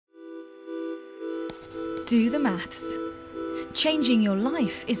Do the maths. Changing your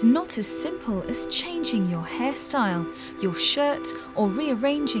life is not as simple as changing your hairstyle, your shirt, or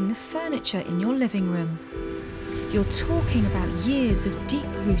rearranging the furniture in your living room. You're talking about years of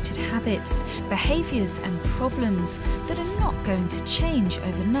deep-rooted habits, behaviours and problems that are not going to change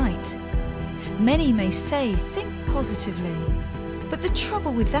overnight. Many may say, think positively, but the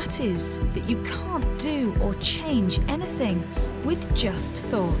trouble with that is that you can't do or change anything with just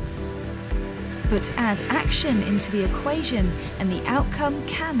thoughts. But add action into the equation and the outcome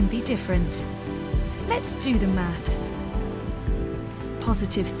can be different. Let's do the maths.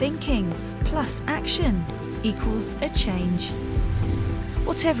 Positive thinking plus action equals a change.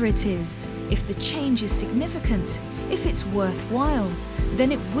 Whatever it is, if the change is significant, if it's worthwhile,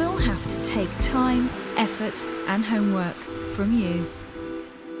 then it will have to take time, effort and homework from you.